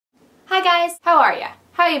Hi guys, how are ya?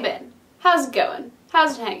 How you been? How's it going?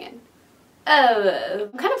 How's it hanging?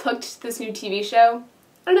 I'm kind of hooked to this new TV show.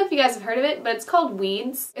 I don't know if you guys have heard of it, but it's called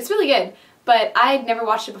Weeds. It's really good, but I'd never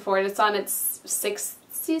watched it before, and it's on its 6th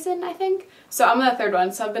season, I think. So I'm on the 3rd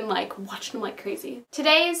one, so I've been like watching them like crazy.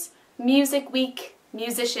 Today's Music Week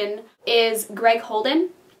musician is Greg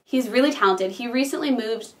Holden. He's really talented. He recently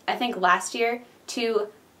moved, I think last year, to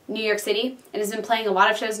New York City and has been playing a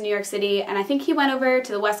lot of shows in New York City, and I think he went over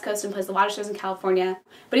to the West Coast and plays a lot of shows in California.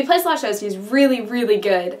 But he plays a lot of shows and he's really, really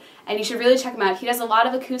good, and you should really check him out. He does a lot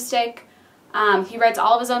of acoustic. He writes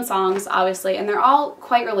all of his own songs, obviously, and they're all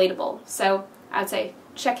quite relatable, so I would say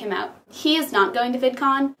check him out. He is not going to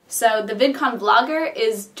VidCon, so the VidCon vlogger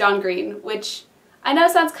is John Green, which I know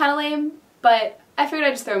sounds kind of lame, but I figured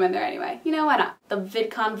I'd just throw him in there anyway. You know, why not? The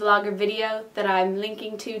VidCon vlogger video that I'm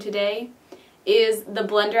linking to today is the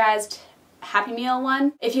blenderized Happy Meal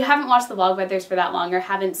one. If you haven't watched the Vlogbenders for that long or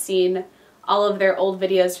haven't seen all of their old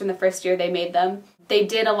videos from the first year they made them, they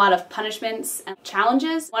did a lot of punishments and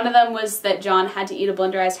challenges. One of them was that John had to eat a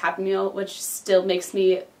blenderized Happy Meal, which still makes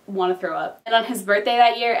me want to throw up. And on his birthday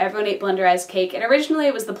that year, everyone ate blenderized cake, and originally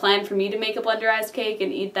it was the plan for me to make a blenderized cake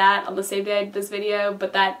and eat that on the same day I did this video,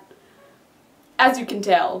 but that, as you can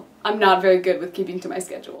tell, I'm not very good with keeping to my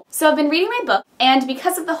schedule. So I've been reading my book, and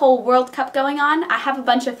because of the whole World Cup going on, I have a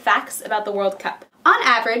bunch of facts about the World Cup. On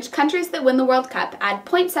average, countries that win the World Cup add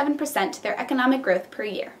 0.7% to their economic growth per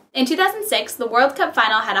year. In 2006, the World Cup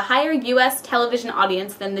final had a higher US television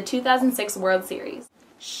audience than the 2006 World Series.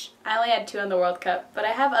 Shh, I only had 2 on the World Cup, but I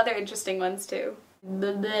have other interesting ones too.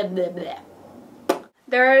 Blah, blah, blah, blah.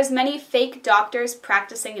 There are as many fake doctors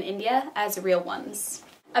practicing in India as real ones.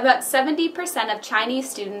 About 70% of Chinese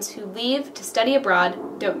students who leave to study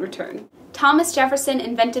abroad don't return. Thomas Jefferson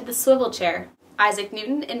invented the swivel chair. Isaac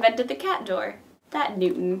Newton invented the cat door. That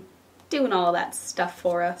Newton, doing all that stuff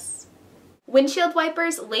for us. Windshield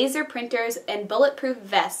wipers, laser printers, and bulletproof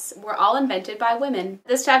vests were all invented by women.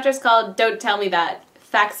 This chapter is called Don't Tell Me That.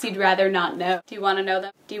 Facts you'd rather not know. Do you want to know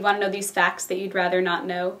them? Do you want to know these facts that you'd rather not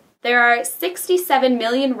know? There are 67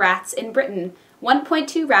 million rats in Britain.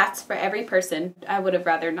 1.2 rats for every person. I would have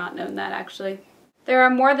rather not known that, actually. There are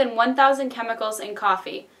more than 1,000 chemicals in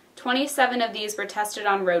coffee. 27 of these were tested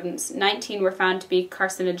on rodents. 19 were found to be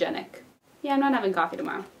carcinogenic. Yeah, I'm not having coffee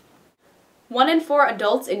tomorrow. 1 in 4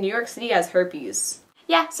 adults in New York City has herpes.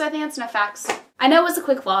 Yeah, so I think that's enough facts. I know it was a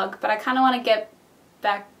quick vlog, but I kind of want to get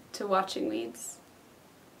back to watching Weeds.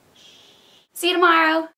 See you tomorrow!